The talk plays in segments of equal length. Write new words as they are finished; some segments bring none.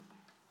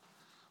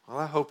Well,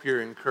 I hope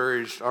you're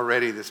encouraged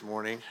already this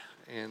morning,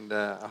 and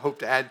I hope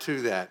to add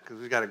to that because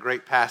we've got a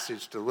great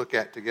passage to look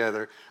at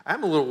together.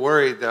 I'm a little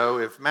worried, though,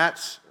 if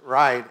Matt's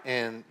right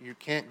and you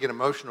can't get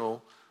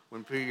emotional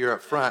when you're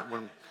up front,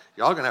 when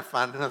y'all going to have to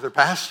find another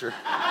pastor.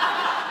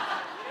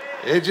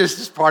 It just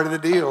is part of the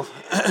deal.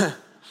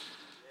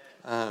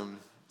 I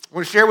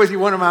want to share with you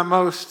one of my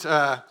most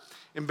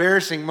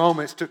embarrassing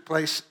moments took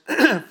place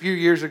a few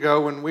years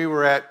ago when we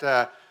were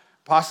at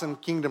Possum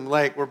Kingdom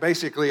Lake, where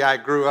basically I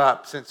grew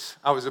up. Since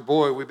I was a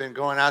boy, we've been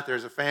going out there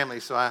as a family,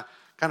 so I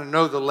kind of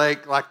know the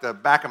lake like the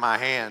back of my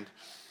hand.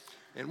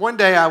 And one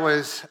day I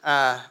was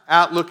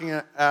out looking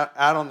out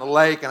on the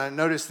lake, and I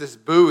noticed this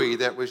buoy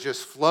that was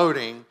just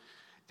floating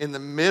in the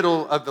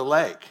middle of the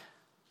lake.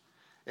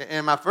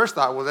 And my first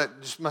thought, well,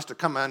 that just must have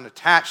come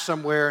unattached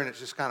somewhere, and it's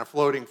just kind of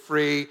floating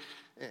free.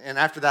 And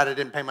after that, I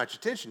didn't pay much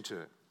attention to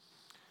it.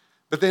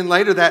 But then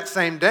later that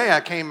same day,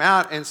 I came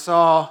out and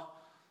saw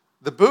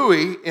the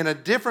buoy in a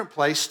different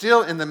place,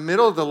 still in the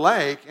middle of the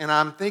lake, and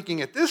I'm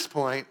thinking at this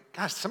point,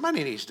 gosh,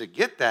 somebody needs to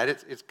get that.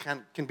 It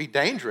can be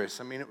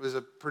dangerous. I mean, it was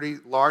a pretty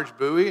large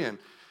buoy, and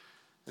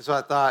so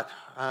I thought,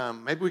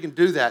 maybe we can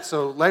do that.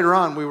 So later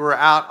on, we were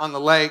out on the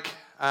lake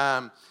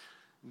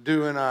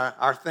doing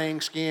our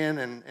thing, skiing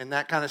and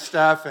that kind of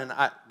stuff, and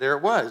there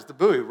it was, the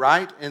buoy,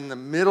 right in the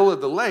middle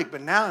of the lake, but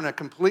now in a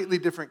completely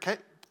different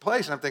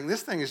place. And I'm thinking,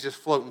 this thing is just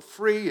floating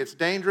free. It's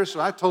dangerous.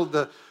 So I told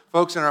the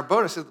folks in our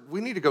boat, I said,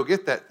 we need to go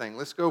get that thing.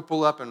 Let's go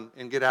pull up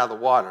and get out of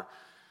the water.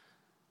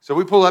 So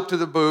we pull up to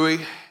the buoy,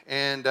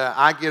 and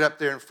I get up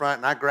there in front,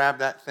 and I grab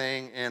that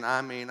thing, and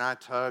I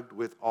tugged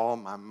with all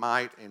my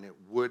might, and it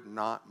would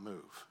not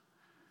move.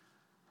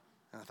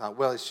 And I thought,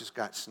 well, it's just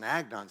got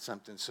snagged on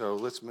something, so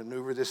let's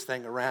maneuver this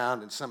thing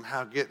around and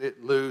somehow get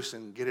it loose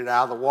and get it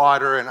out of the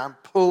water. And I'm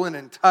pulling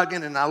and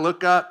tugging, and I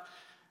look up,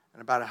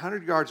 and about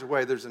 100 yards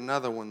away, there's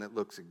another one that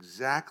looks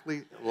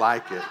exactly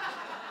like it.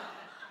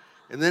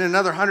 And then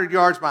another 100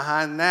 yards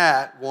behind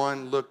that,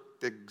 one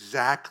looked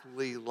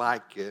exactly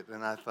like it.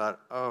 And I thought,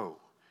 oh,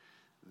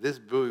 this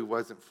buoy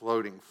wasn't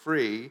floating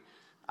free.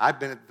 I've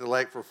been at the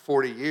lake for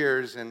 40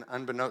 years, and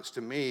unbeknownst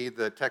to me,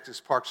 the Texas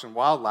Parks and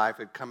Wildlife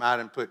had come out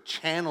and put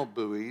channel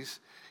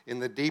buoys in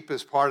the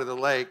deepest part of the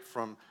lake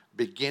from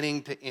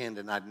beginning to end,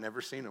 and I'd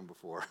never seen them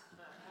before.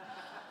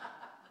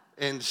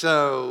 And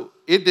so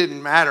it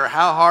didn't matter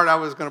how hard I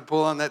was going to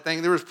pull on that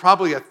thing. There was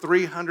probably a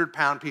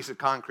 300-pound piece of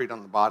concrete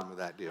on the bottom of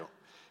that deal.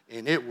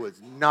 And it was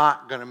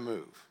not going to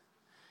move.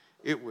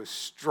 It was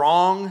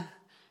strong,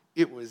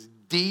 it was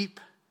deep,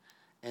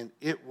 and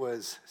it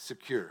was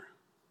secure.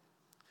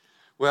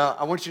 Well,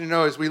 I want you to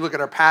know as we look at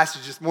our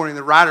passage this morning,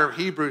 the writer of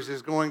Hebrews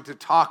is going to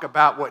talk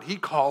about what he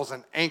calls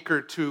an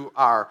anchor to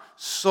our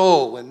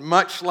soul. And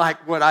much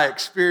like what I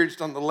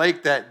experienced on the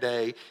lake that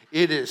day,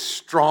 it is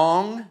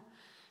strong,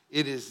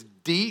 it is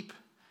deep,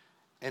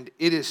 and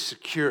it is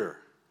secure.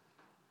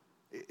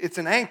 It's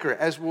an anchor,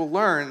 as we'll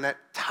learn, that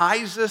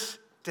ties us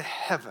to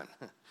heaven.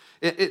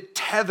 It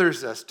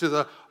tethers us to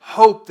the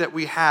hope that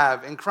we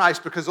have in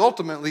Christ, because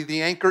ultimately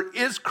the anchor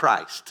is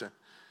Christ.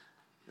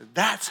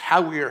 That's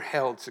how we are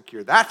held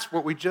secure. That's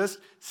what we just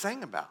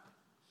sang about.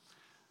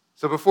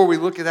 So before we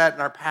look at that in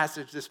our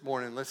passage this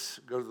morning, let's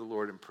go to the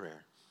Lord in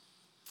prayer.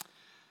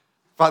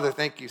 Father,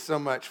 thank you so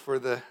much for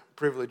the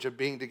privilege of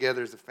being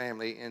together as a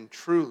family, and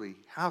truly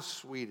how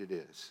sweet it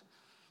is.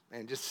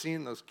 Man, just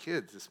seeing those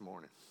kids this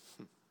morning.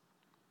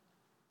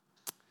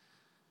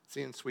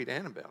 Seeing sweet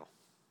Annabelle.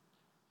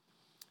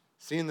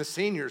 Seeing the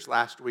seniors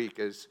last week,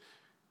 as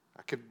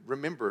I could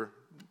remember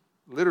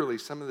literally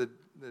some of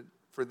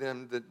for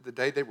them the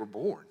day they were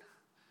born.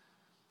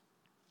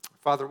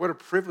 Father, what a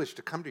privilege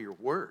to come to your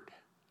word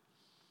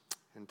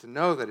and to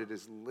know that it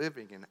is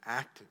living and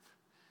active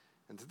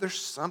and that there's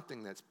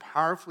something that's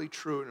powerfully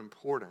true and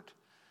important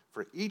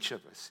for each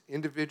of us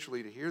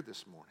individually to hear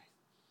this morning.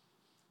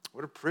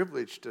 What a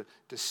privilege to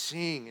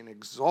sing and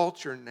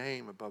exalt your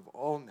name above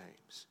all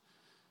names.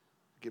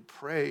 Give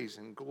praise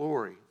and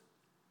glory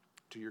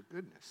to your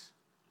goodness.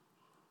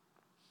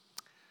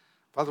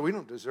 Father, we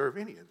don't deserve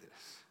any of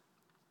this,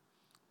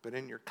 but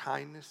in your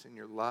kindness and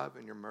your love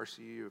and your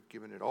mercy, you have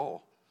given it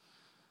all.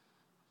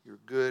 You're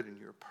good and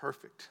you're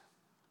perfect,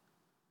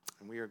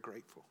 and we are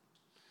grateful.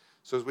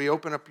 So as we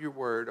open up your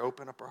word,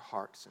 open up our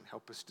hearts and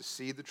help us to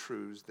see the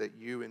truths that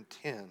you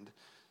intend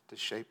to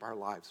shape our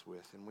lives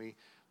with, and we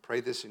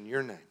pray this in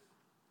your name.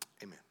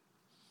 Amen.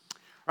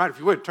 All right, if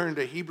you would, turn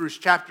to Hebrews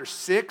chapter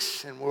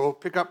 6, and we'll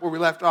pick up where we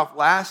left off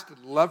last.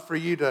 I'd love for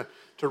you to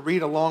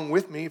read along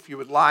with me if you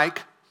would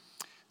like.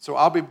 So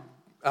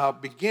I'll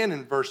begin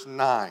in verse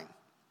 9.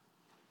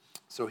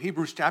 So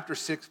Hebrews chapter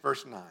 6,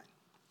 verse 9.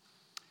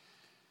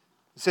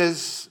 It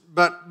says,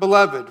 "But,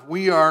 beloved,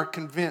 we are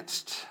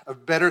convinced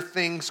of better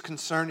things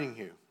concerning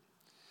you,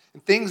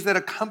 and things that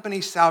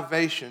accompany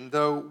salvation,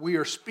 though we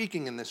are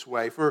speaking in this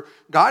way. For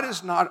God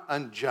is not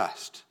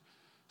unjust,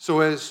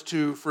 so as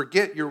to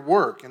forget your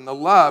work and the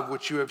love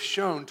which you have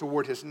shown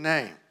toward his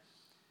name,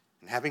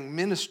 and having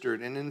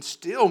ministered and in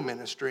still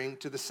ministering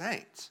to the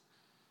saints.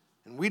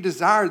 And we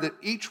desire that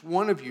each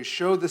one of you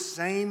show the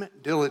same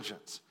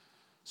diligence,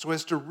 so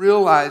as to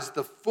realize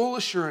the full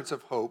assurance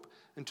of hope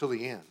until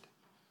the end,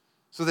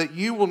 so that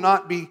you will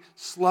not be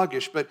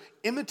sluggish, but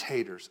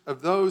imitators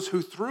of those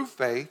who through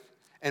faith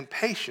and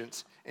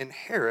patience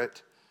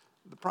inherit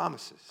the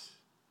promises.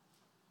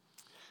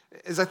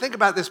 As I think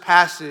about this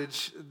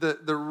passage,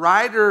 the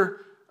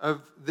writer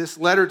of this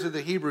letter to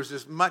the Hebrews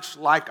is much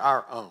like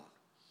our own.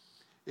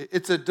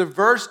 It's a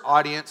diverse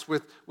audience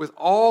with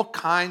all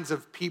kinds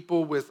of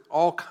people with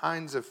all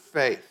kinds of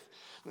faith.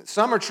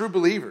 Some are true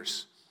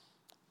believers.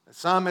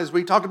 Some, as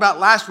we talked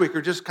about last week,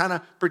 are just kind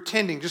of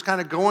pretending, just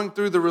kind of going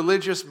through the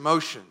religious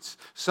motions.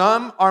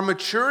 Some are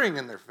maturing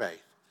in their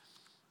faith.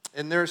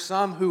 And there are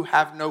some who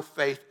have no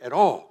faith at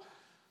all.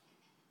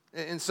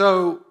 And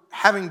so,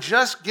 having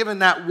just given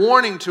that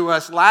warning to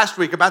us last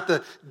week about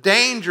the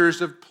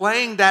dangers of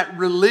playing that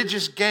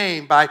religious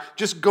game by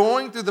just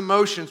going through the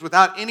motions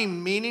without any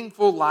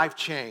meaningful life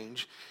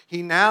change,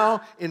 he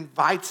now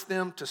invites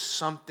them to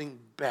something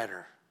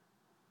better.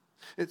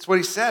 It's what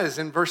he says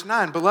in verse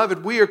 9,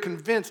 "Beloved, we are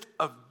convinced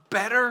of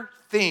better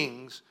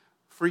things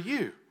for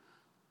you."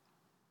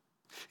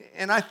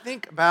 And I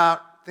think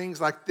about things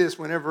like this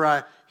whenever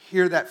I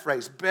hear that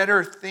phrase,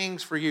 better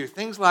things for you.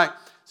 Things like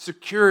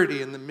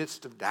security in the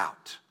midst of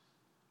doubt.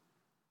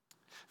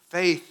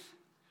 Faith,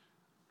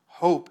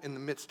 hope in the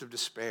midst of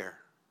despair.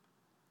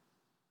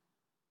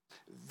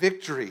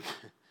 Victory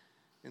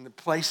in the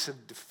place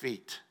of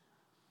defeat.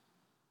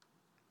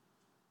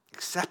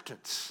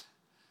 Acceptance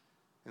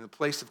in the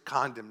place of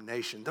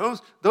condemnation.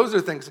 Those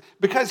are things,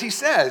 because he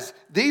says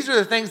these are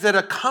the things that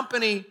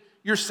accompany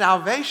your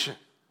salvation.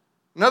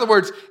 In other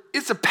words,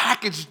 it's a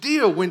package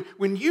deal.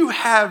 When you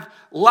have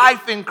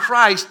life in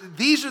Christ,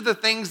 these are the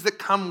things that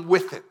come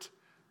with it.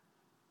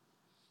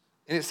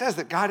 And it says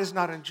that God is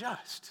not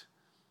unjust.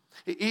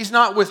 He's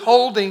not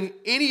withholding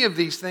any of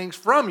these things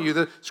from you.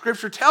 The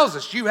Scripture tells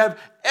us you have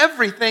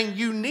everything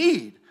you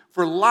need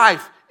for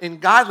life and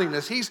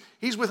godliness.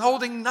 He's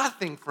withholding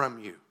nothing from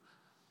you.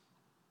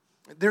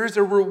 There is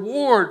a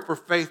reward for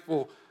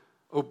faithful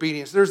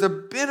obedience. There's a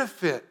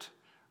benefit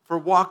for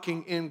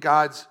walking in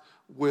God's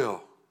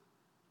will.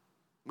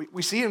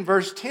 We see in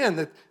verse 10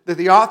 that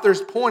the author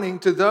is pointing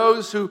to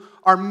those who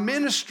are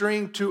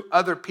ministering to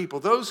other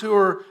people, those who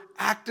are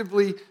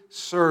actively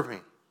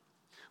serving,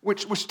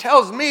 which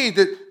tells me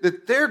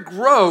that their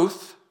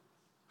growth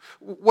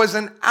was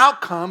an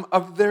outcome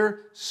of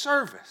their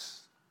service.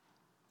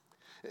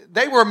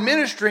 They were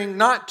ministering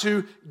not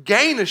to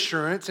gain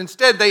assurance.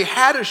 Instead, they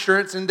had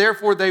assurance, and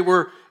therefore they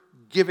were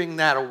giving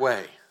that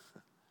away.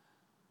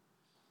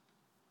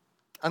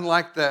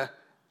 Unlike the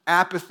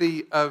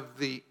apathy of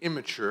the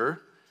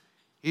immature,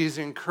 he is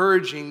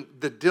encouraging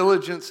the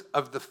diligence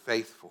of the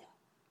faithful.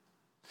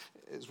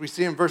 As we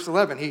see in verse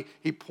 11,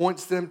 he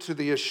points them to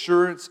the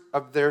assurance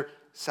of their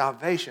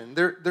salvation.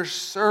 Their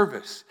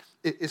service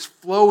is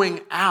flowing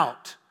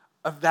out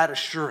of that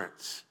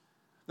assurance.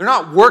 They're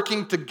not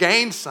working to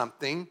gain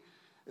something.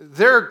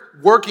 They're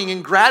working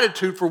in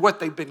gratitude for what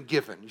they've been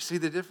given. You see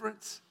the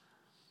difference?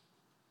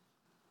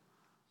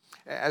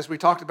 As we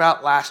talked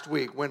about last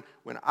week, when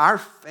our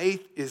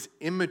faith is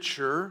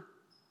immature,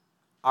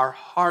 our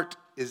heart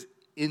is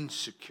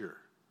insecure.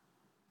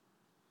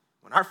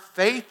 When our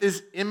faith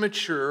is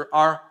immature,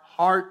 our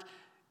heart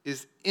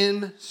is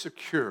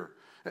insecure,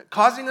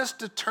 causing us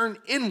to turn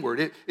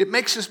inward. It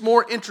makes us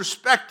more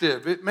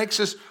introspective. It makes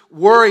us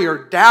worry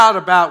or doubt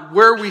about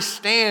where we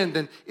stand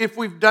and if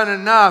we've done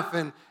enough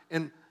and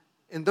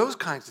those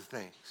kinds of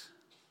things.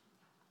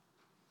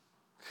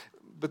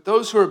 But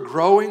those who are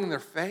growing in their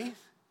faith,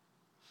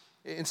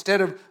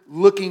 instead of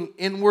looking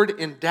inward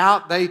in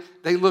doubt, they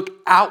look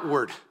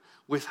outward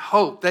with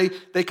hope.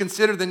 They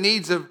consider the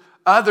needs of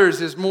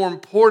others as more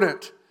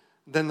important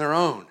than their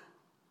own.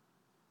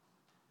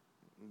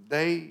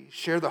 They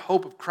share the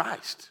hope of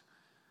Christ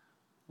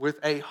with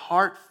a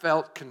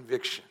heartfelt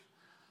conviction.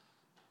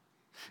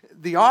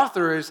 The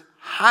author is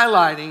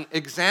highlighting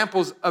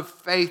examples of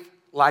faith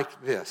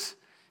like this.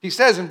 He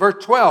says in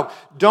verse 12,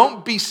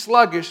 "Don't be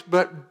sluggish,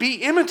 but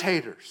be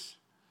imitators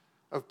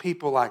of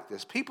people like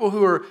this." People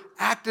who are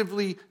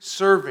actively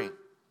serving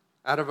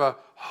out of a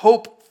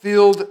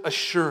hope-filled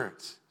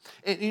assurance.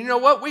 And you know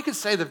what? We could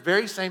say the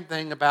very same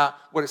thing about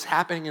what is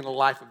happening in the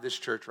life of this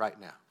church right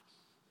now.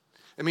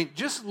 I mean,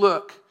 just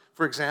look,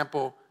 for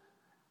example,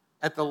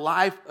 at the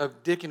life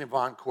of Dick and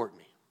Yvonne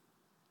Courtney,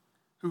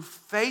 who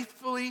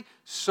faithfully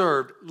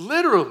served,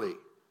 literally,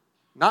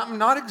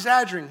 not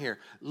exaggerating here,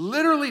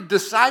 literally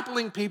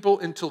discipling people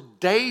until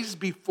days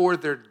before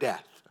their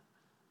death.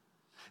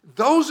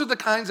 Those are the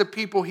kinds of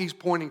people he's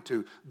pointing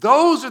to.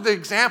 Those are the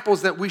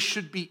examples that we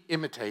should be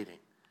imitating.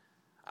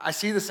 I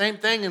see the same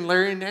thing in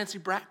Larry and Nancy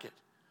Brackett,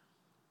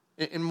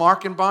 in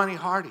Mark and Bonnie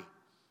Hardy,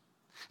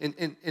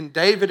 in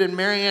David and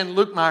Marianne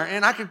Lukemeyer,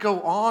 and I could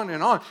go on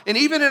and on. And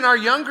even in our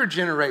younger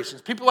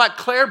generations, people like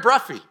Claire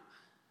Bruffy,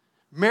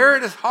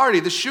 Meredith Hardy,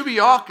 the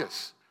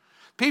Shubialkas,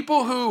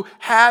 people who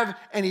have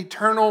an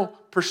eternal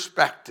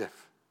perspective.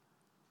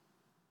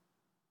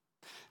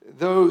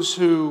 Those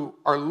who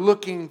are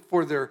looking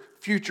for their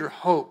future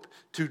hope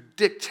to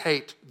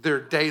dictate their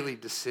daily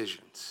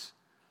decisions.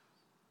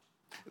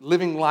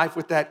 living life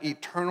with that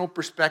eternal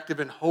perspective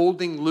and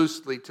holding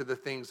loosely to the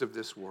things of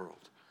this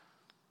world.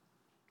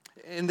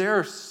 And there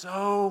are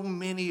so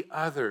many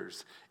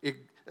others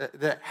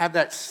that have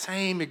that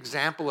same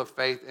example of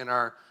faith in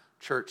our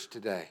church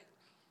today.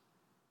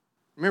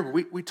 Remember,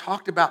 we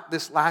talked about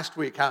this last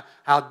week,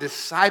 how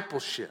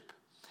discipleship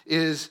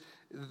is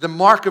the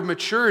mark of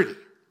maturity.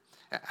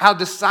 How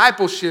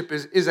discipleship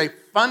is a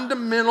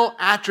fundamental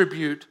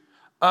attribute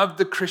of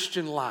the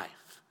Christian life.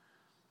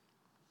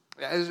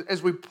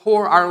 As we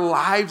pour our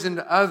lives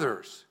into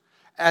others,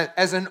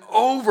 as an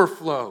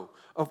overflow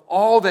of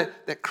all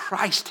that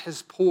Christ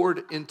has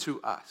poured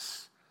into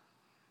us.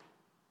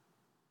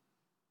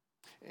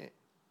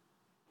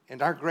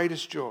 And our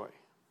greatest joy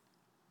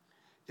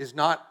is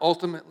not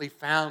ultimately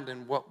found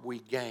in what we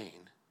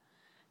gain.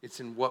 It's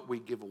in what we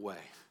give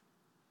away.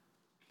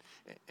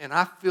 And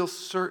I feel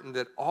certain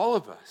that all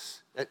of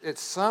us, at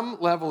some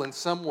level, in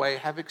some way,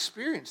 have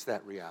experienced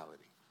that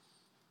reality.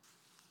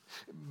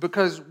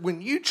 Because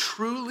when you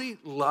truly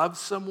love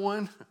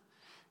someone,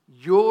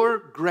 your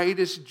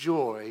greatest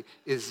joy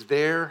is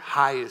their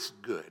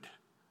highest good.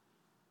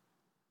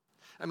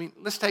 I mean,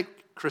 let's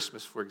take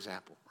Christmas, for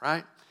example,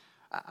 right?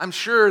 I'm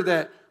sure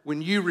that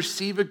when you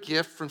receive a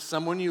gift from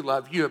someone you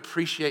love, you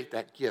appreciate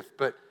that gift,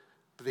 but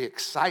the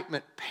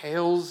excitement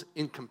pales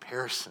in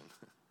comparison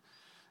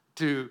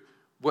to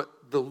what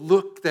the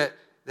look that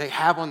they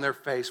have on their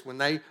face when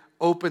they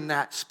open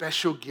that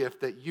special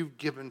gift that you've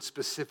given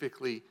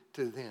specifically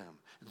to them.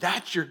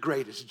 That's your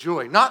greatest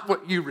joy. Not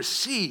what you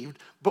received,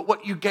 but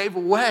what you gave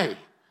away.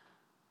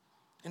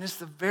 And it's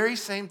the very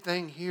same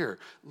thing here.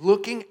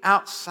 Looking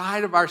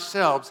outside of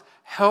ourselves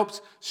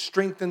helps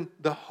strengthen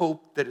the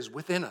hope that is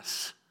within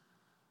us.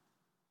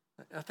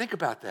 Now think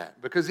about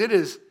that, because it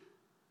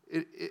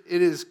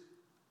is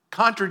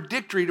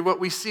contradictory to what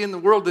we see in the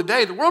world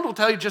today. The world will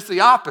tell you just the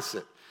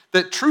opposite,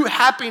 that true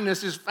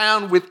happiness is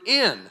found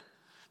within.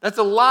 That's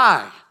a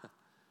lie.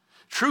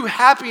 True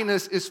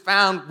happiness is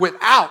found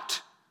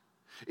without.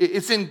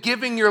 It's in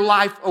giving your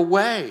life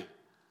away.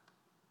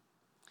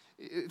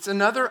 It's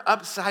another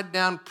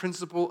upside-down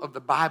principle of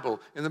the Bible,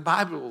 and the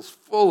Bible is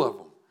full of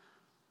them.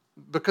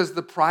 Because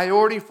the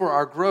priority for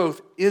our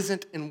growth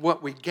isn't in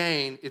what we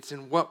gain, it's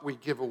in what we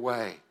give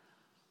away.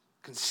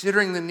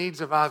 Considering the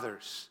needs of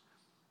others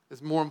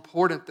is more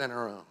important than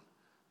our own.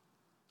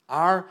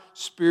 Our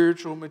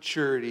spiritual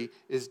maturity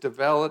is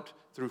developed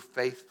through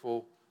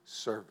faithful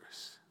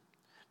service.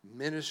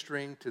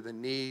 Ministering to the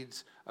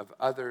needs of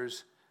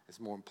others is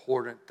more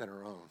important than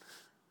our own.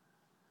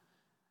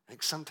 I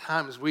think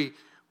sometimes we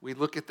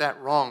look at that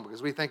wrong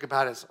because we think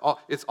about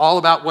it's all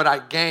about what I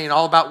gain,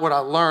 all about what I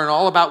learn,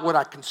 all about what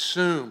I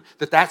consume,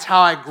 that's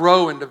how I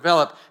grow and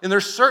develop. And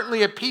there's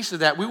certainly a piece of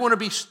that. We want to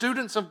be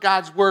students of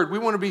God's Word. We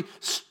want to be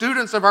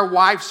students of our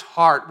wife's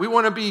heart. We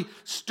want to be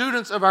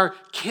students of our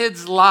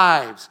kids'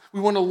 lives.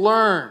 We want to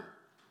learn.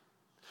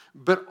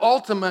 But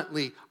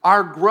ultimately,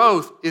 our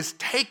growth is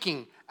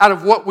taking out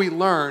of what we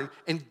learn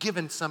and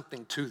giving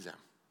something to them.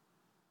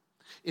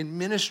 In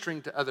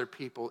ministering to other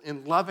people,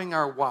 in loving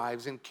our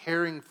wives, in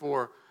caring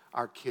for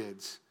our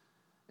kids,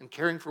 and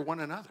caring for one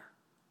another.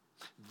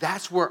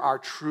 That's where our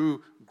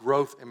true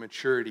growth and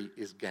maturity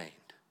is gained.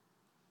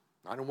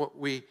 Not in what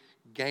we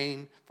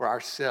gain for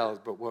ourselves,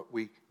 but what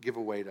we give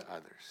away to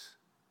others.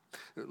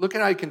 Look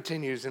at how he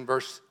continues in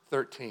verse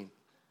 13.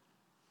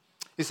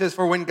 He says,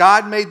 "For when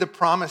God made the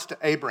promise to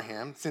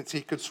Abraham, since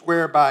he could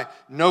swear by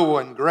no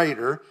one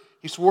greater,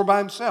 he swore by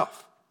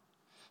himself,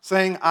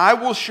 saying, I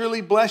will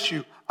surely bless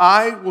you.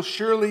 I will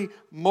surely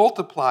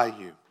multiply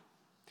you.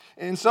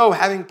 And so,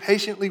 having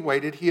patiently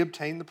waited, he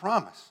obtained the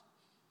promise.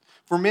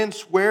 For men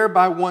swear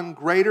by one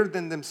greater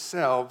than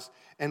themselves,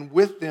 and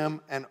with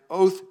them an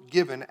oath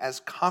given as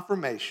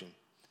confirmation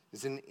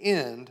is an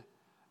end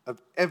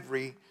of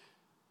every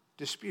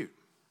dispute."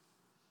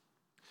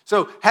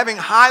 So, having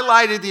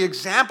highlighted the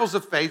examples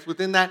of faith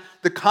within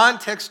the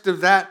context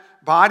of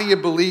that body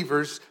of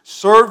believers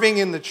serving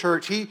in the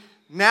church, he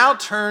now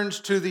turns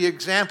to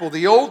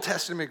the Old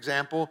Testament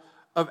example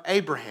of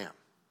Abraham.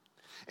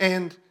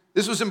 And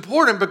this was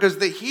important because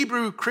the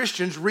Hebrew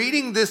Christians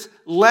reading this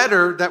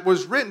letter that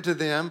was written to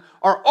them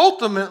are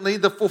ultimately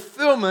the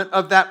fulfillment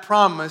of that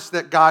promise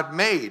that God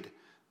made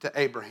to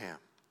Abraham.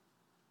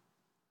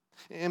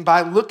 And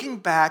by looking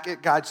back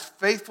at God's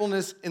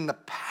faithfulness in the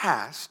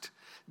past,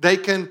 they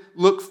can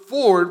look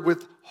forward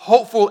with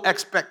hopeful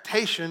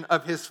expectation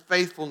of his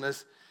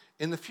faithfulness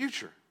in the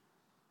future.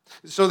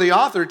 So the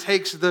author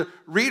takes the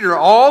reader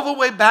all the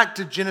way back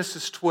to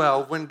Genesis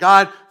 12 when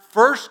God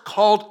first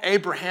called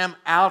Abraham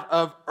out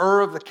of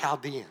Ur of the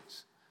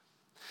Chaldeans.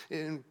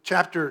 In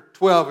chapter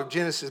 12 of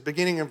Genesis,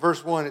 beginning in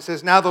verse 1, it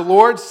says, "Now the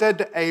Lord said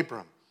to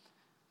Abram,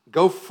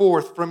 go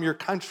forth from your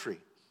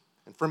country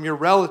and from your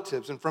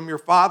relatives and from your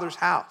father's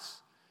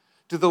house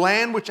to the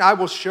land which I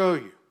will show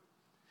you.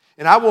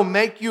 And I will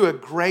make you a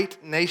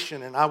great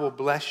nation, and I will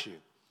bless you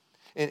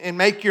and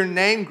make your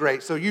name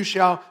great, so you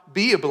shall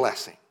be a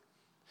blessing.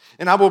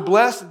 And I will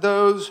bless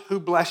those who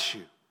bless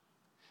you.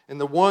 And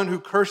the one who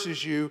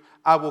curses you,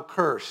 I will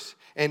curse.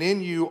 And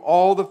in you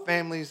all the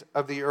families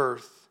of the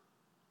earth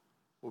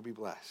will be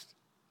blessed.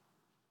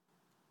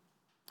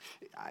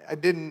 I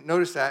didn't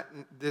notice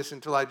this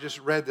until I just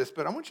read this,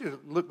 but I want you to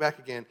look back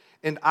again.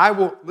 And I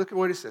will, look at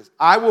what it says.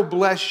 I will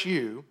bless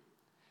you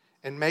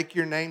and make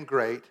your name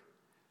great,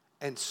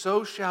 and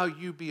so shall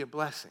you be a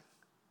blessing.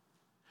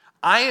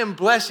 I am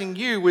blessing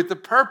you with the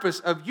purpose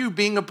of you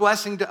being a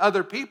blessing to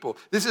other people.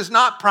 This is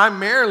not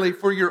primarily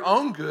for your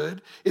own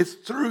good. It's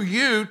through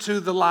you to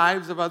the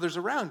lives of others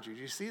around you.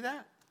 Do you see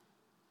that?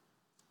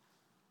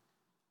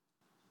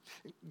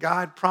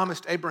 God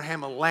promised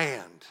Abraham a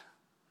land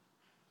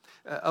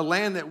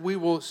that we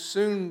will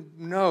soon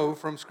know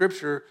from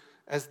Scripture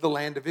as the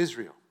land of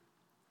Israel.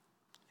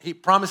 He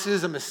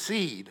promises him a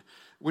seed,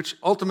 which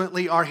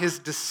ultimately are his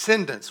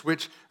descendants,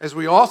 which, as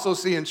we also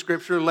see in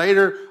Scripture,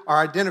 later are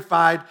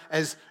identified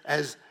as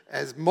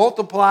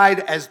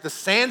multiplied as the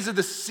sands of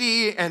the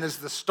sea and as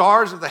the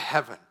stars of the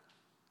heaven.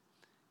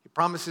 He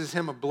promises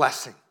him a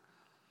blessing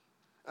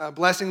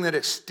that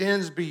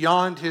extends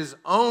beyond his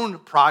own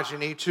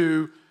progeny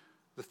to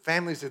the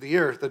families of the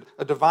earth,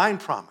 a divine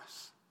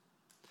promise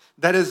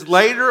that is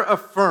later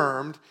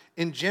affirmed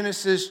in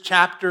Genesis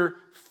chapter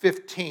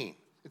 15.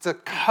 It's a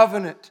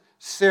covenant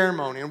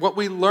ceremony. And what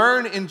we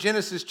learn in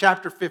Genesis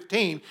chapter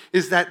 15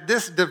 is that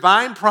this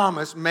divine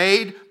promise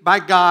made by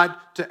God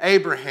to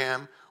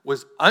Abraham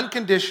was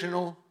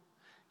unconditional,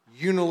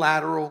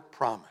 unilateral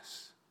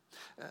promise.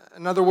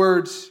 In other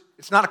words,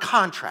 it's not a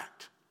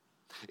contract.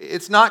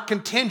 It's not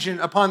contingent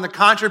upon the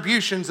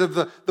contributions of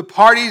the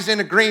parties in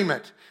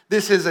agreement.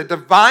 This is a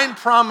divine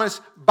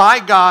promise by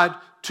God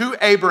to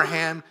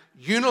Abraham,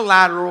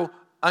 unilateral,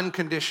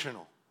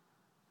 unconditional.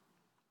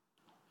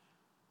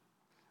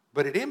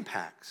 But it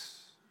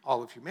impacts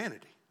all of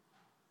humanity.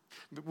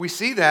 We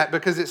see that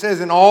because it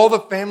says, and all the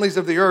families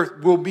of the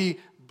earth will be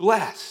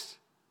blessed.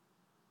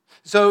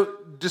 So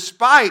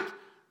despite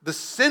the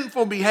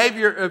sinful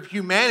behavior of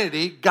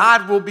humanity,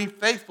 God will be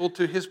faithful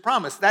to his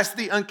promise. That's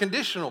the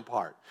unconditional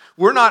part.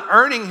 We're not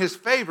earning his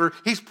favor.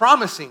 He's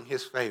promising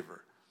his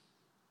favor.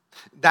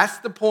 That's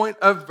the point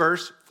of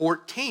verse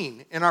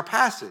 14 in our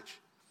passage.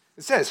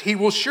 It says, he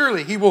will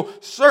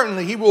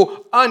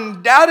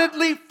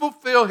undoubtedly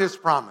fulfill his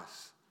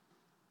promise.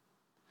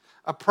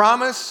 A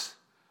promise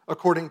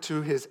according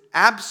to his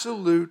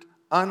absolute,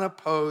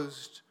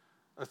 unopposed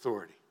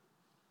authority.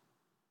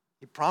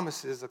 He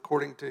promises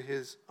according to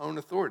his own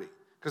authority,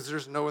 because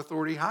there's no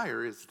authority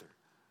higher, is there?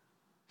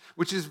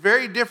 Which is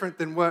very different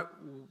than what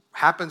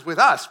happens with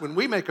us when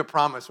we make a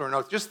promise or an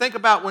oath. Just think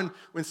about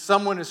when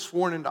someone is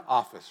sworn into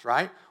office,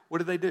 right?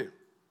 What do?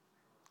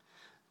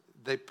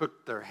 They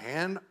put their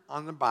hand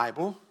on the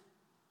Bible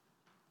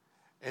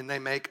and they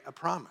make a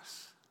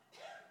promise.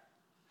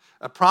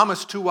 A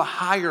promise to a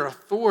higher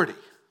authority.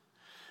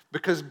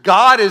 Because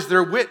God is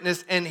their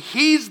witness and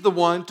he's the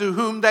one to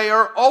whom they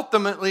are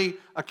ultimately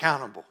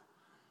accountable.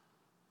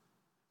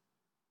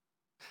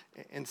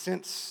 And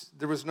since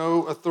there was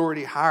no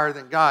authority higher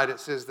than God, it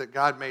says that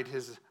God made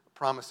his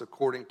promise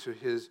according to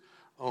his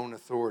own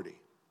authority.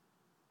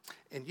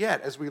 And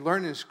yet, as we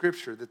learn in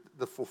Scripture, that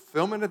the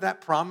fulfillment of that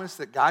promise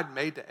that God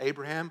made to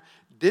Abraham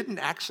didn't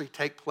actually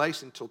take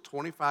place until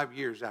 25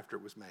 years after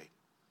it was made.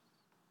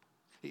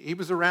 He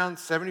was around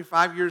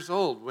 75 years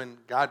old when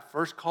God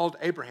first called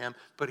Abraham,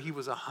 but he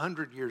was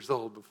 100 years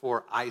old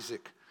before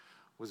Isaac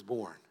was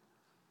born.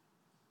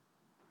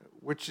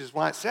 Which is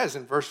why it says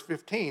in verse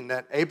 15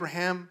 that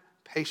Abraham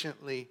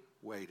patiently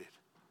waited.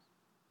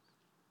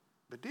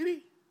 But did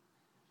he?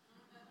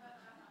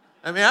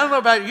 I mean, I don't know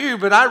about you,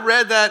 but I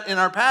read that in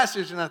our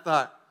passage and I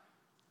thought,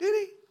 did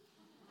he?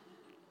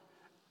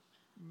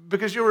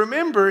 Because you'll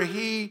remember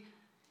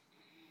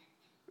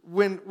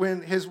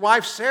when his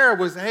wife Sarah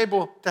was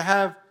able to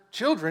have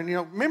children,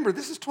 remember,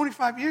 this is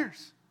 25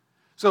 years.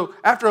 So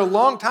after a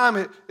long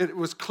time, it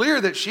was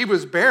clear that she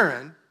was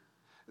barren,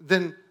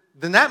 then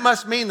that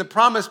must mean the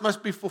promise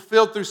must be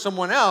fulfilled through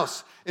someone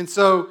else. And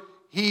so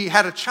he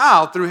had a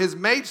child through his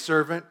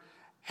maidservant,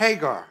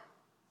 Hagar.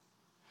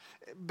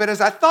 But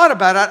as I thought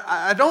about it,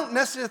 I don't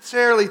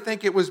necessarily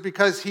think it was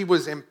because he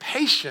was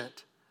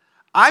impatient.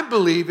 I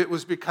believe it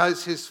was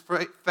because his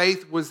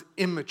faith was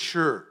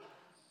immature.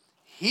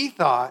 He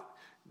thought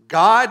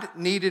God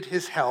needed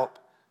his help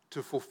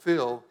to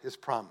fulfill his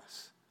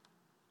promise.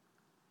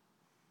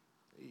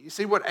 You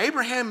see, what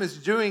Abraham is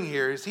doing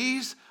here is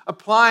he's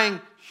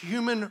applying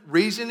human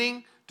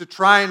reasoning to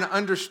try and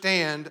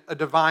understand a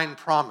divine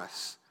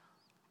promise.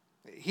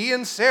 He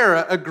and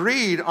Sarah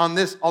agreed on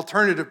this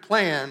alternative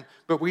plan,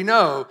 but we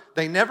know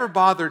they never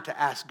bothered to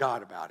ask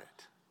God about it.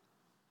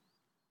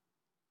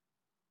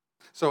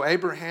 So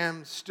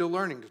Abraham's still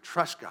learning to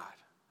trust God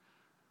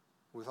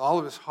with all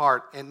of his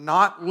heart and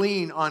not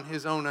lean on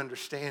his own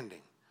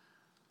understanding.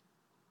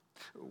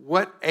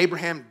 What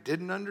Abraham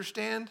didn't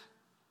understand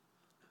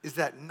is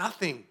that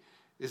nothing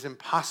is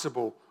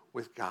impossible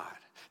with God,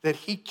 that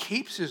he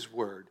keeps his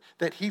word,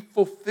 that he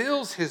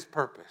fulfills his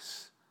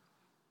purpose.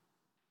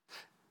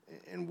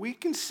 And we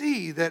can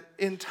see that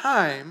in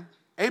time,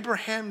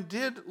 Abraham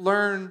did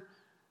learn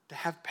to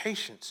have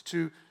patience,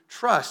 to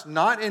trust,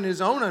 not in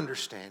his own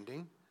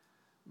understanding,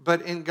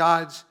 but in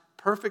God's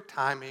perfect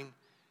timing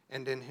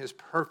and in his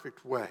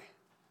perfect way.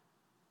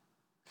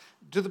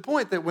 To the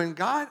point that when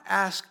God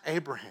asked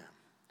Abraham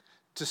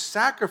to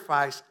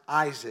sacrifice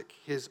Isaac,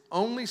 his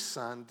only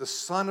son, the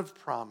son of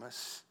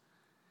promise,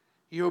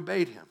 he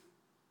obeyed him.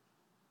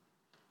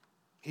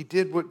 He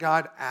did what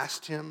God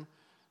asked him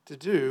to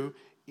do,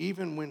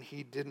 even when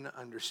he didn't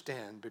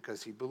understand,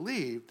 because he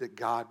believed that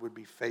God would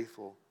be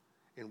faithful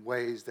in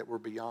ways that were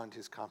beyond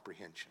his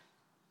comprehension.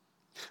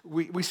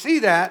 We see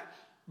that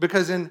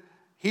because in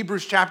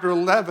Hebrews chapter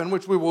 11,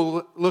 which we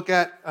will look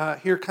at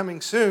here coming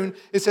soon,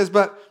 it says,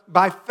 "But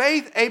by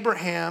faith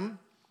Abraham,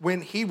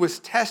 when he was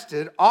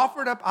tested,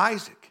 offered up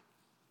Isaac.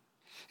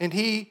 And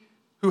he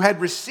who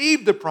had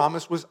received the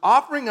promise was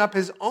offering up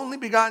his only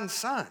begotten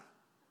son.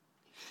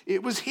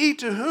 It was he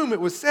to whom it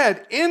was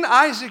said, 'In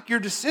Isaac your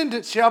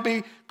descendants shall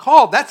be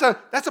called.'" That's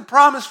a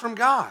promise from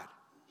God.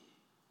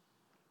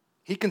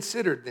 He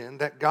considered then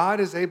that God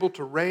is able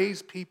to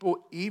raise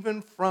people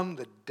even from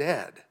the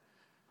dead,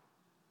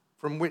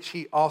 from which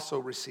he also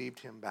received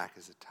him back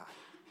as a type.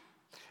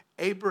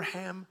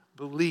 Abraham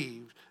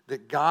believed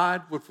that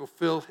God would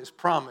fulfill his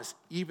promise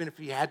even if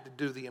he had to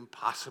do the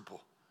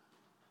impossible.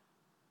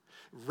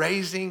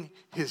 Raising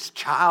his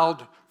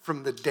child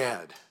from the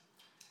dead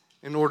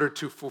in order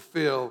to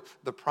fulfill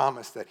the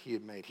promise that he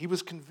had made. He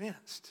was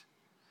convinced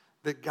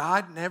that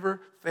God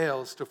never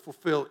fails to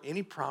fulfill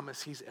any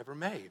promise he's ever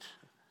made.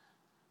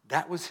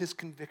 That was his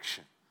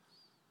conviction.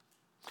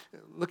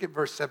 Look at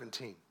verse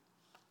 17.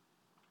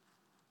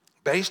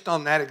 Based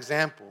on that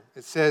example,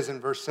 it says in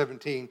verse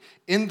 17,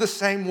 "In the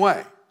same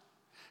way,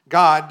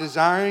 God,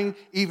 desiring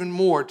even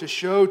more to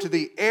show to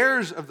the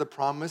heirs of the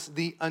promise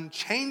the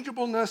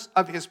unchangeableness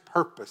of his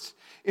purpose,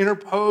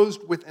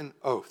 interposed with an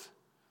oath,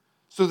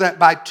 so that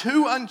by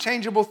two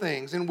unchangeable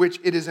things in which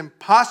it is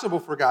impossible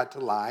for God to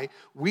lie,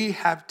 we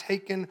have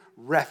taken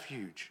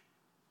refuge.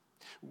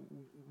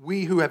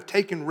 We who have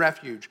taken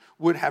refuge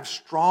would have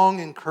strong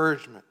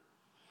encouragement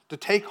to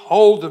take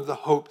hold of the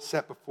hope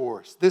set before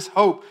us. This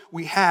hope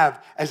we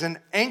have as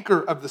an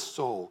anchor of the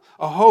soul,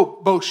 a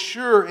hope both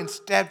sure and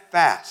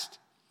steadfast,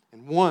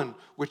 and one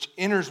which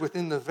enters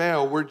within the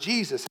veil where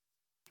Jesus,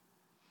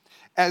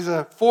 as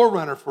a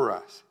forerunner for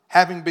us,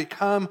 having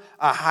become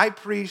a high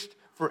priest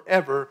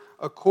forever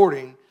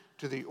according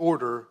to the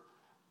order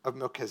of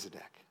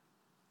Melchizedek."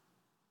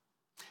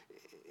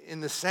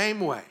 In the same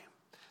way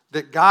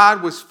that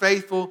God was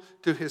faithful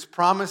to his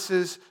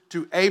promises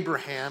to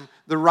Abraham,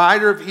 the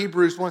writer of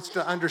Hebrews wants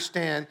to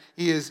understand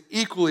he is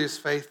equally as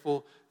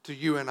faithful to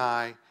you and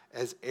I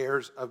as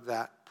heirs of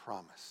that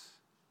promise.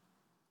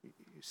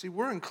 You see,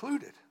 we're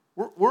included.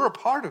 We're a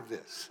part of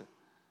this.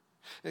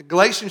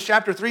 Galatians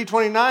chapter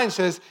 3:29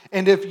 says,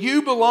 "And if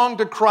you belong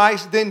to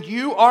Christ, then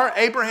you are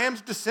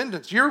Abraham's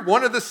descendants." You're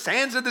one of the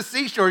sands of the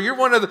seashore. You're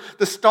one of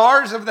the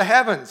stars of the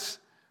heavens,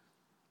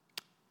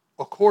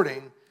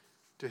 according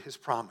to his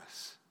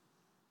promise.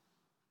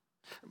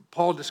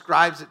 Paul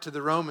describes it to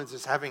the Romans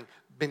as having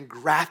been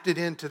grafted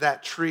into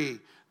that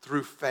tree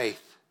through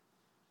faith.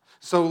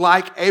 So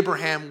like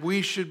Abraham,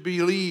 we should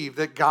believe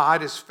that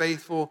God is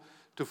faithful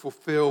to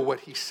fulfill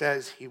what he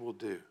says he will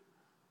do.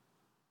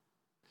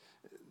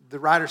 The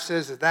writer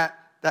says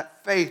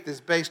that faith is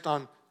based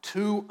on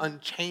two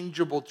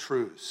unchangeable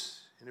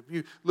truths. And if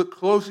you look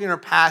closely in our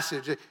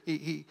passage,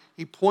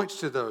 he points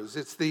to those.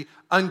 It's the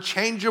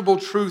unchangeable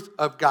truth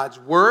of God's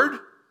word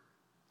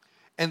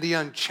and the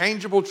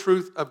unchangeable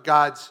truth of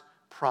God's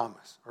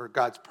promise or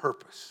God's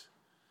purpose.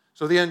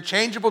 So the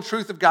unchangeable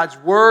truth of God's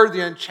word, the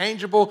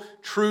unchangeable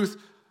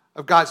truth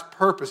of God's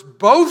purpose,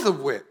 both of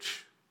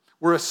which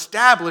were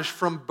established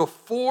from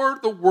before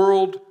the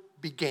world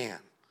began.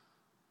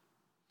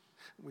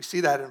 We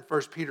see that in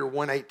 1 Peter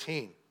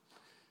 1:18.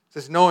 It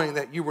says, "Knowing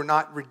that you were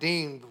not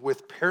redeemed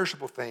with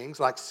perishable things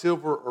like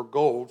silver or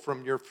gold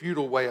from your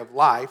futile way of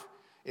life,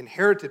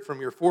 inherited from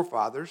your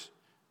forefathers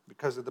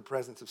because of the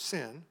presence of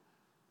sin,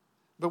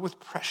 but with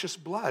precious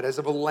blood, as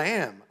of a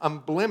lamb,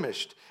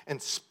 unblemished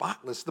and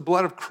spotless, the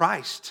blood of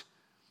Christ.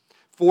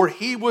 For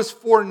he was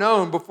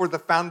foreknown before the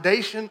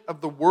foundation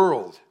of the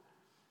world,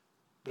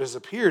 but has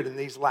appeared in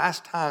these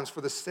last times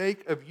for the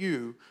sake of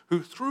you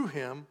who through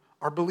him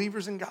are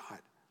believers in God,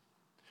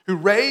 who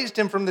raised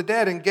him from the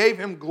dead and gave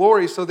him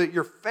glory, so that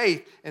your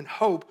faith and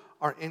hope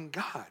are in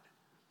God."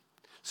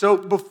 So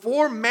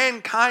before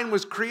mankind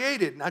was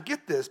created, now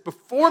get this,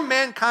 before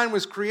mankind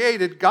was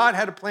created, God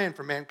had a plan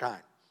for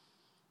mankind.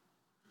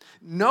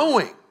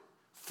 Knowing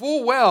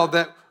full well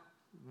that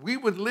we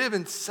would live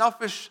in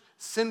selfish,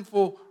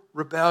 sinful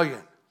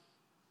rebellion.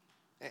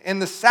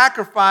 And the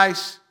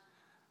sacrifice,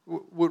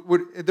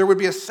 there would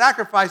be a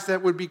sacrifice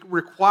that would be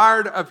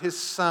required of his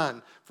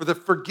son for the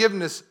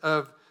forgiveness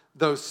of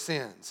those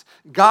sins.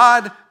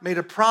 God made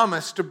a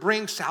promise to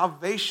bring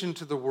salvation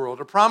to the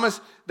world, a promise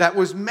that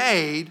was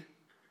made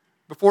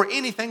before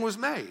anything was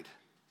made.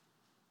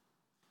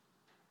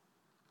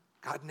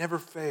 God never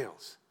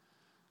fails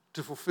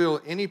to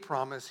fulfill any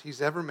promise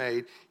he's ever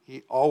made.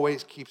 He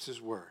always keeps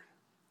his word.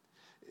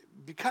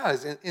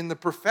 Because in the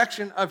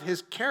perfection of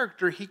his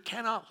character, he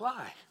cannot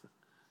lie.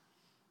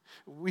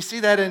 We see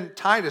that in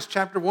Titus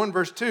chapter 1,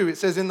 verse 2. It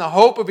says, in the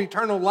hope of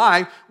eternal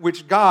life,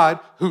 which God,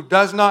 who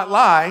does not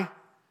lie,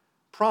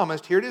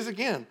 promised, here it is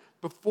again,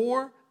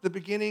 before the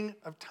beginning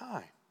of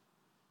time.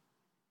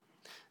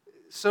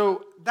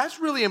 So that's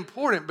really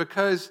important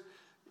because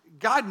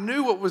God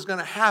knew what was going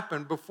to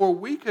happen before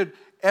we could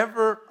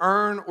ever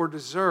earn or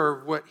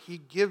deserve what he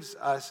gives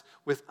us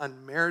with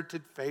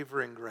unmerited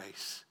favor and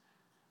grace.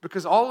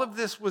 Because all of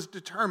this was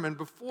determined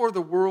before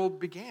the world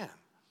began.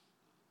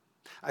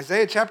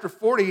 Isaiah chapter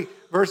 40,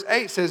 verse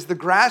 8 says, the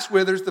grass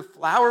withers, the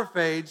flower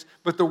fades,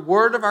 but the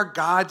word of our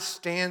God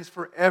stands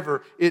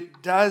forever.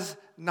 It does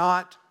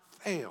not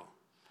fail.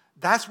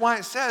 That's why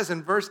it says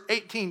in verse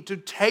 18 to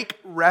take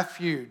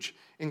refuge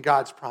in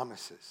God's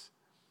promises.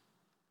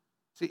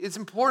 See, it's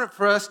important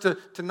for us to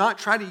not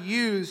try to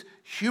use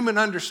human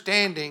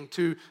understanding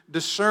to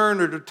discern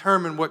or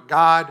determine what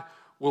God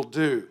will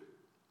do.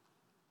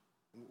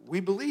 We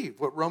believe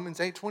what Romans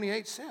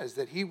 8:28 says,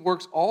 that he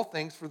works all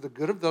things for the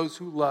good of those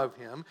who love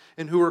him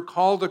and who are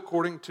called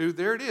according to,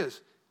 there it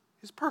is,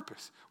 his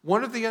purpose.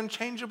 One of the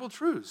unchangeable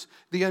truths,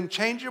 the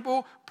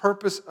unchangeable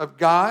purpose of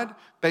God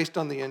based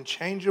on the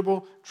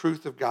unchangeable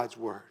truth of God's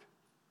word.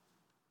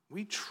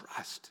 We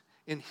trust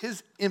in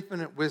his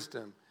infinite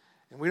wisdom,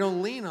 and we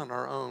don't lean on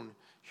our own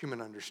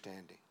human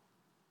understanding.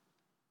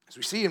 As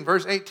we see in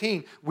verse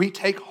 18, we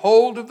take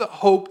hold of the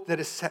hope that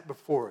is set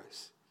before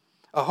us.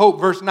 A hope,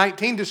 verse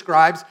 19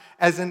 describes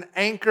as an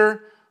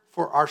anchor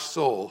for our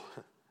soul.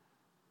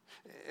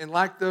 And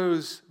like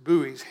those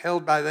buoys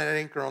held by that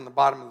anchor on the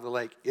bottom of the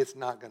lake, it's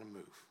not going to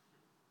move.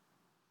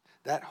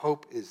 That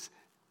hope is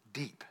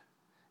deep.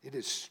 It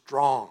is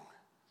strong.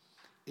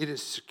 It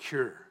is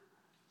secure.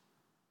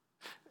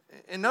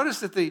 And notice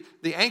that the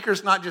anchor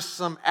is not just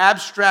some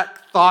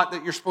abstract thought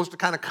that you're supposed to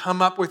kind of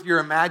come up with your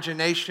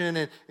imagination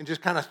and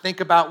just kind of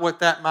think about what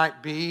that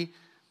might be.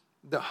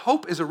 The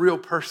hope is a real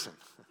person.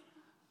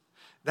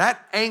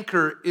 That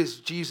anchor is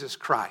Jesus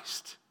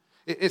Christ.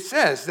 It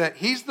says that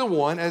he's the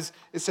one, as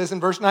it says in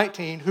verse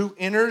 19, who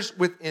enters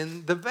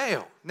within the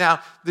veil.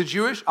 Now, the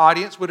Jewish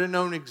audience would have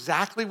known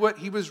exactly what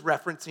he was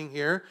referencing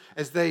here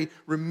as they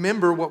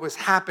remember what was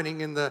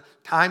happening in the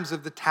times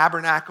of the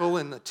tabernacle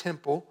and the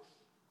temple.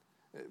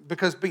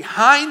 Because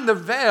behind the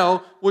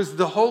veil was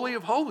the Holy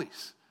of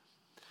Holies.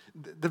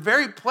 The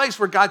very place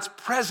where God's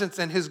presence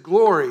and his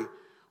glory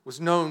was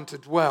known to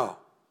dwell.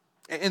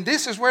 And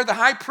this is where the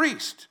high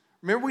priest,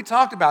 remember we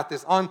talked about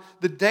this, on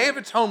the Day of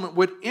Atonement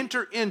would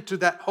enter into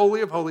that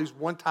Holy of Holies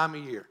one time a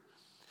year,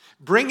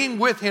 bringing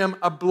with him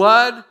the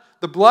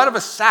blood of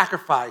a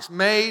sacrifice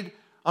made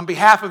on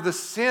behalf of the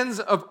sins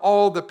of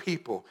all the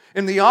people.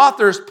 And the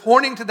author is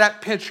pointing to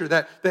that picture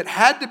that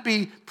had to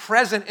be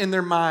present in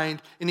their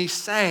mind, and he's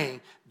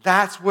saying,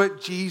 that's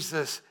what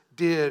Jesus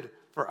did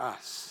for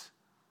us.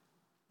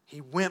 He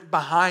went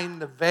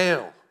behind the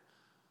veil,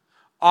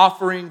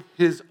 offering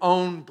his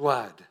own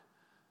blood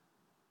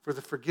for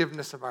the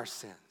forgiveness of our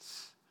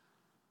sins.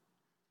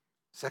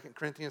 2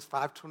 Corinthians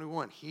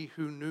 5:21, he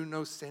who knew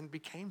no sin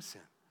became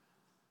sin,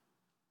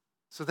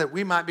 so that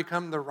we might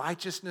become the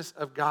righteousness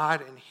of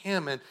God in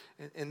him.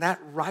 And that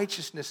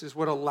righteousness is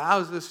what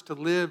allows us to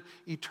live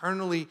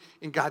eternally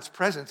in God's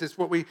presence. It's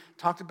what we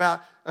talked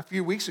about a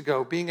few weeks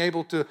ago, being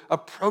able to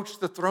approach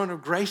the throne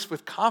of grace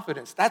with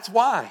confidence. That's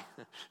why.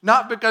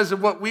 Not because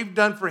of what we've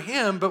done for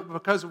him, but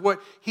because of what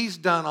he's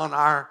done on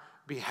our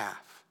behalf.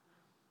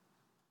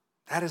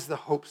 That is the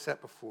hope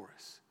set before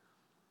us.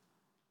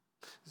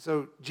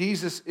 So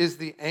Jesus is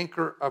the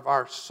anchor of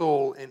our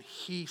soul, and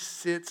he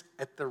sits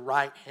at the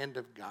right hand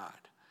of God.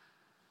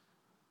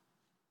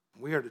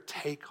 We are to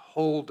take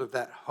hold of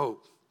that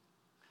hope,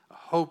 a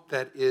hope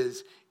that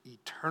is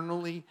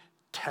eternally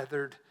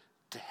tethered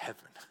to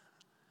heaven.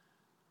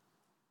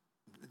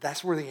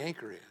 That's where the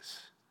anchor is.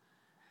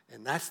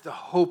 And that's the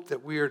hope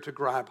that we are to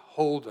grab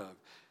hold of,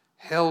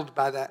 held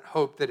by that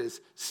hope that is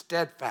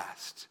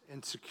steadfast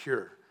and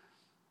secure,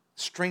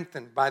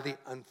 strengthened by the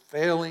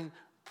unfailing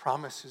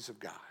promises of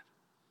God.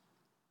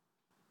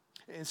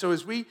 And so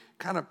as we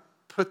kind of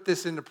put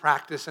this into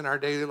practice in our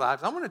daily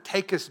lives, I want to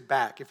take us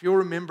back. If you'll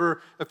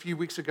remember a few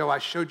weeks ago, I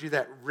showed you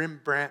that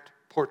Rembrandt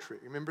portrait.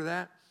 Remember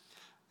that?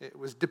 It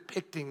was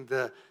depicting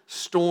the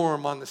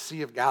storm on the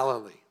Sea of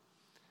Galilee.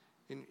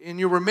 And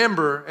you'll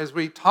remember, as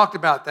we talked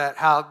about that,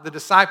 how the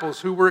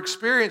disciples who were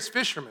experienced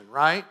fishermen,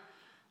 right,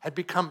 had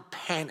become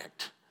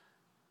panicked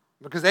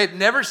because they had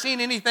never seen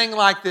anything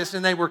like this,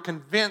 and they were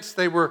convinced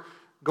they were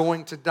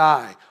going to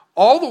die.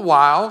 All the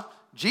while,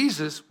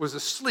 Jesus was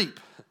asleep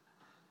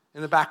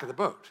in the back of the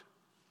boat.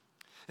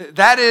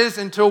 That is,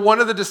 until one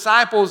of the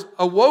disciples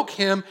awoke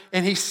him,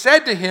 and he said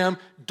to him,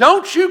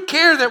 "Don't you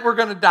care that we're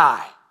going to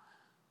die?"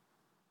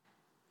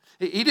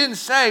 He didn't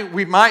say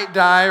we might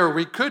die or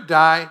we could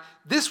die.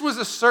 This was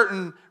a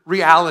certain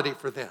reality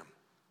for them.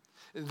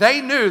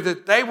 They knew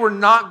that they were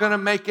not going to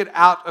make it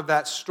out of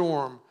that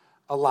storm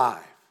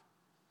alive.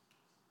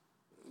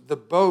 The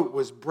boat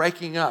was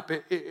breaking up.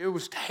 It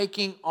was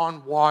taking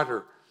on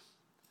water.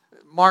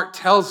 Mark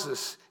tells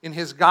us in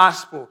his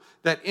gospel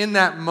that in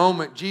that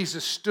moment,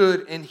 Jesus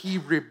stood and he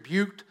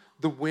rebuked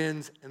the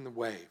winds and the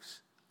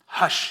waves.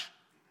 hush,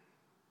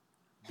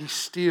 be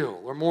still,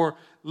 or more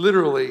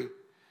literally,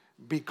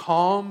 be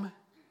calm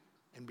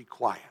and be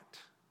quiet.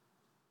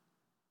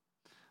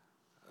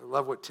 I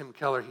love what Tim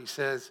Keller, he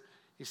says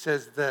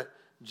that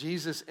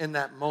Jesus in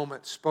that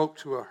moment spoke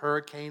to a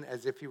hurricane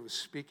as if he was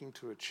speaking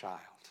to a child.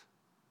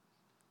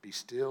 Be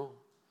still,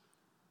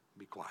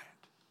 be quiet.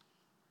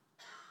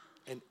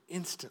 And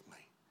instantly,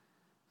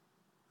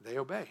 they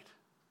obeyed.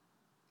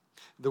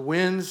 The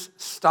winds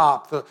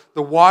stopped,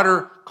 the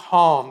water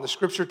calmed. The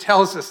scripture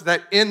tells us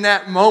that in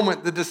that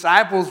moment, the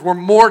disciples were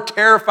more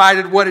terrified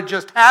at what had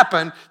just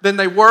happened than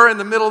they were in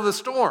the middle of the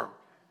storm,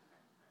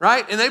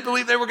 right? And they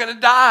believed they were going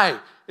to die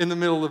in the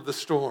middle of the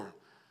storm.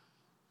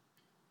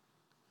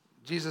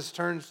 Jesus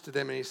turns to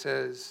them and he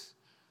says,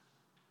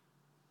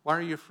 why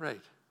are you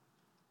afraid?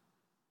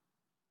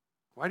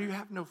 Why do you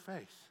have no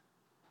faith?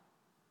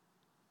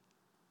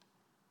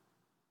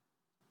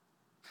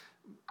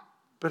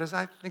 But as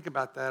I think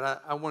about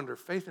that, I wonder,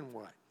 faith in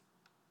what?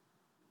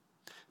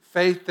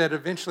 Faith that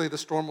eventually the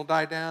storm will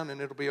die down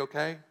and it'll be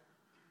okay?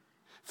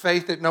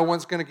 Faith that no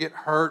one's going to get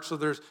hurt, so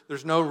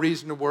there's no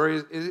reason to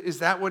worry. Is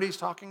that what he's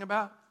talking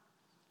about?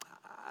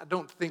 I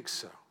don't think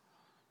so.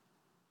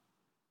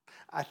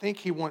 I think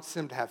he wants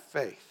them to have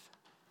faith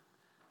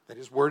that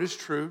his word is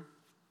true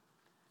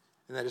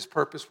and that his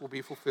purpose will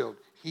be fulfilled.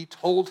 He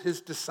told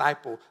his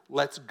disciple,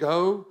 let's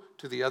go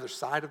to the other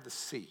side of the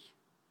sea.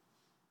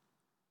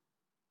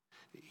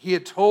 He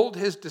had told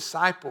his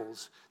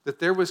disciples that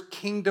there was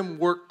kingdom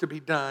work to be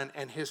done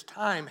and his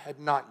time had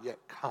not yet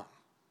come.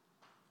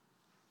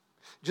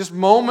 Just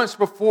moments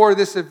before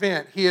this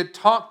event, he had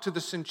talked to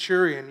the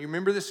centurion. You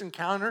remember this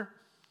encounter?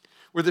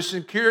 Where the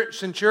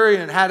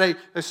centurion had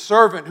a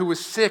servant who was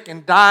sick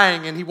and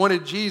dying, and he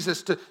wanted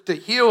Jesus to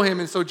heal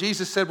him. And so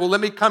Jesus said, well, let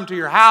me come to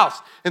your house.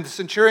 And the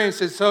centurion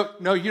said,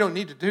 no, you don't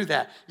need to do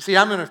that. You see,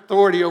 I'm an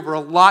authority over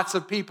lots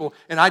of people,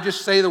 and I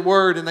just say the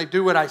word, and they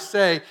do what I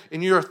say,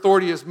 and your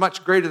authority is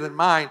much greater than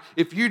mine.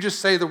 If you just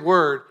say the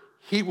word,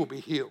 he will be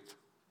healed.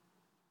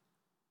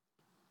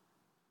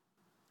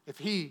 If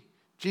he,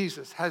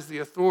 Jesus, has the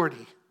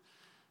authority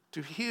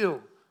to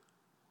heal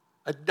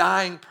a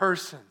dying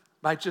person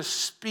by just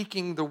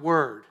speaking the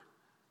word,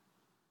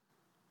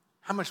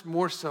 how much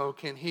more so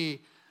can he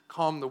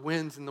calm the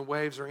winds and the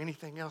waves or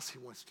anything else he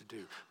wants to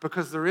do?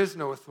 Because there is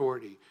no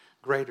authority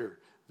greater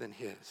than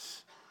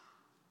his.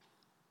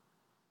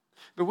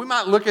 But we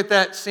might look at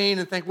that scene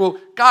and think, well,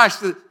 gosh,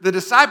 the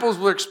disciples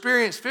were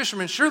experienced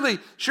fishermen. Surely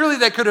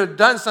they could have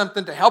done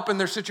something to help in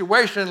their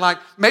situation. Like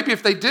maybe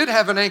if they did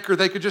have an anchor,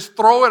 they could just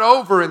throw it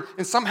over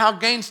and somehow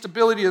gain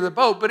stability of the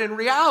boat. But in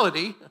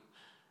reality,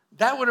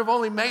 that would have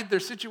only made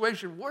their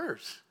situation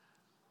worse.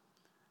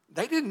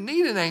 They didn't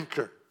need an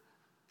anchor.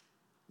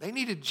 They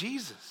needed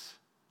Jesus.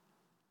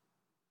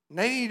 And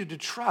they needed to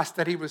trust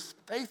that he was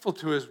faithful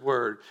to his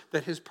word,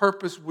 that his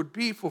purpose would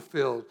be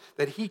fulfilled,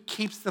 that he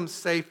keeps them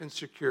safe and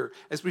secure.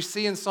 As we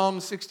see in Psalm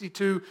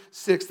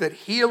 62:6, that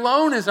he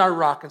alone is our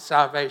rock and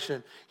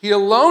salvation. He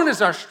alone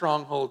is our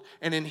stronghold,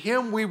 and in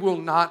him we will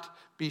not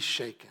be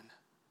shaken.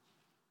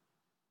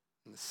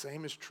 And the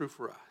same is true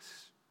for us.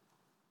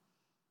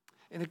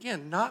 And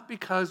again, not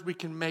because we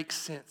can make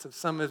sense of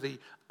some of the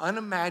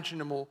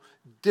unimaginable,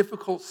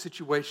 difficult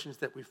situations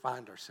that we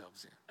find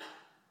ourselves in.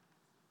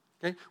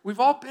 Okay? We've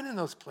all been in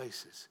those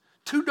places.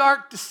 Too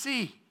dark to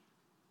see.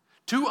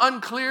 Too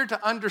unclear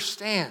to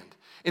understand.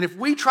 And if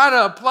we try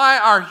to apply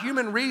our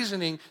human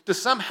reasoning to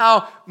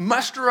somehow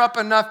muster up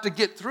enough to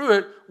get through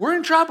it, we're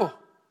in trouble.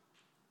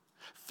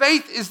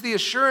 Faith is the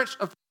assurance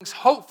of things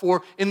hoped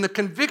for in the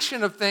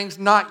conviction of things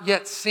not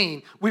yet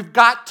seen. We've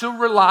got to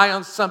rely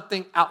on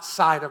something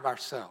outside of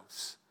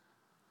ourselves.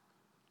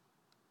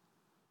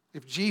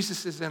 If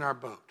Jesus is in our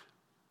boat,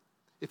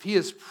 if he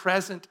is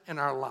present in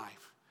our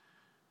life,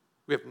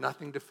 we have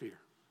nothing to fear.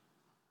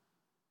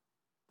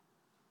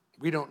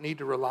 We don't need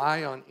to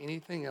rely on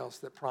anything else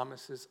that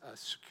promises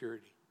us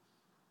security.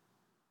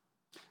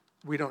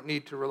 We don't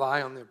need to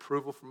rely on the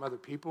approval from other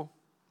people,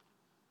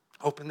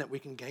 hoping that we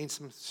can gain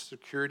some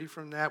security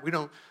from that. We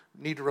don't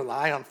need to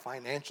rely on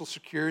financial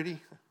security,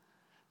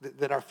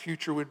 that our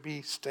future would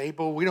be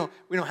stable. We don't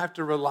have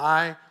to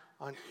rely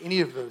on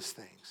any of those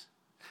things.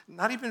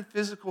 Not even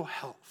physical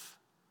health.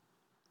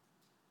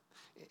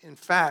 In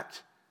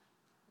fact,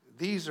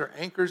 these are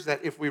anchors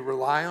that if we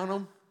rely on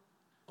them,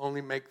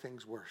 only make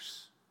things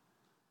worse.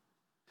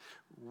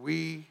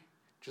 We,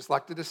 just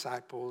like the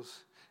disciples,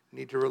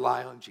 need to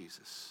rely on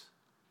Jesus,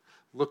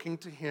 looking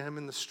to him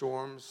in the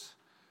storms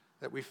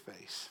that we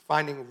face,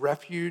 finding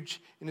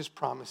refuge in his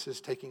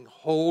promises, taking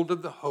hold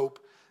of the hope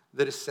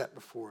that is set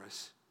before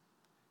us,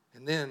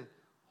 and then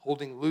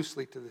holding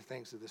loosely to the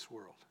things of this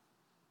world.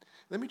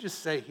 Let me just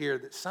say here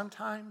that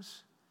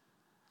sometimes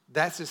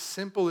that's as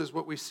simple as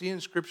what we see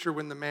in Scripture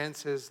when the man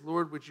says,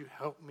 Lord, would you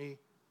help me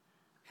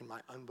in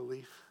my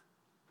unbelief?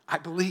 I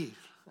believe.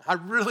 I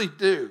really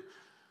do.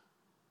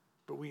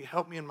 But will you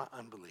help me in my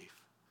unbelief?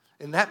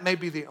 And that may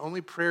be the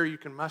only prayer you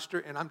can muster,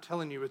 and I'm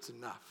telling you it's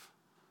enough.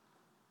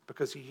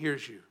 Because he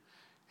hears you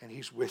and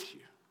he's with you.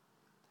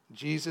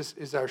 Jesus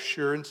is our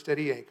sure and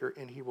steady anchor,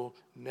 and he will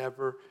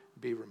never,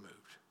 be removed.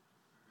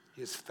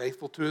 He is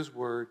faithful to his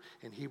word,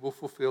 and he will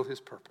fulfill his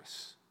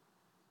purpose.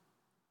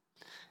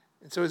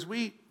 And so as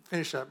we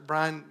finish up,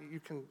 Brian, you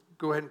can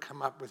go ahead and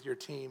come up with your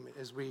team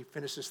as we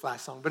finish this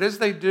last song. But as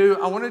they do,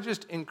 I want to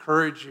just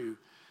encourage you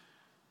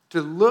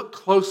to look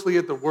closely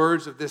at the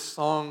words of this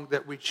song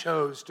that we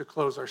chose to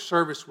close our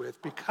service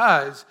with,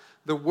 because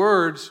the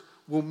words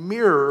will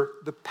mirror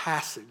the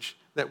passage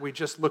that we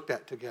just looked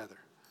at together.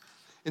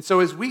 And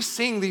so as we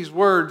sing these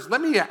words, let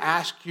me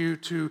ask you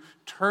to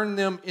turn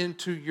them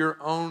into your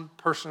own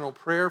personal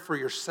prayer for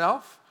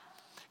yourself.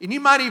 And you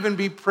might even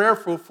be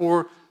prayerful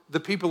for the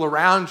people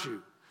around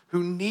you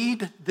who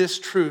need this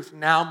truth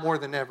now more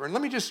than ever. And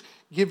let me just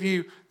give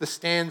you the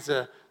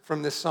stanza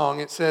from this song.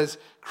 It says,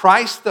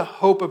 Christ, the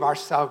hope of our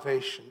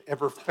salvation,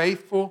 ever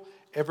faithful,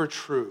 ever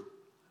true.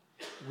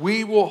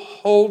 We will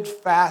hold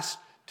fast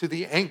to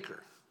the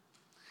anchor.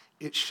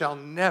 It shall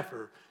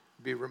never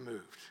be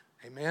removed.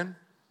 Amen?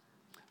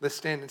 Let's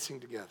stand and sing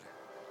together.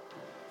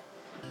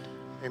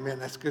 Amen.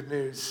 That's good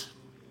news.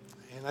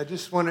 And I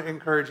just want to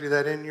encourage you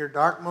that in your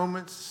dark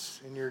moments,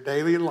 in your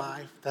daily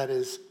life, that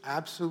is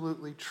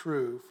absolutely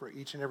true for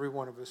each and every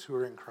one of us who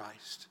are in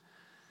Christ.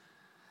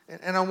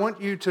 And I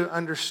want you to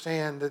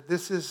understand that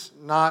this is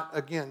not,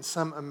 again,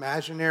 some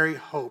imaginary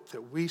hope,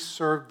 that we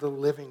serve the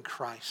living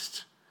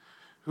Christ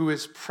who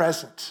is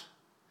present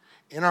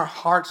in our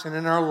hearts and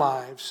in our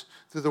lives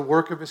through the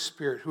work of his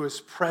Spirit, who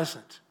is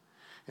present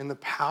in the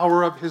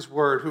power of his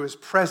word, who is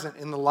present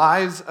in the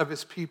lives of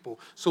his people.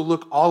 So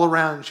look all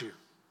around you.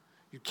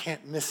 You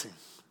can't miss him.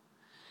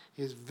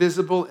 He is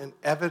visible and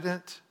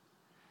evident.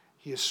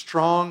 He is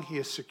strong. He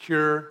is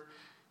secure.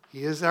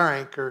 He is our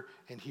anchor,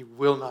 and he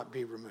will not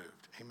be removed.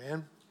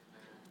 Amen?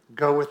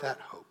 Go with that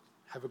hope.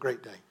 Have a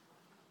great day.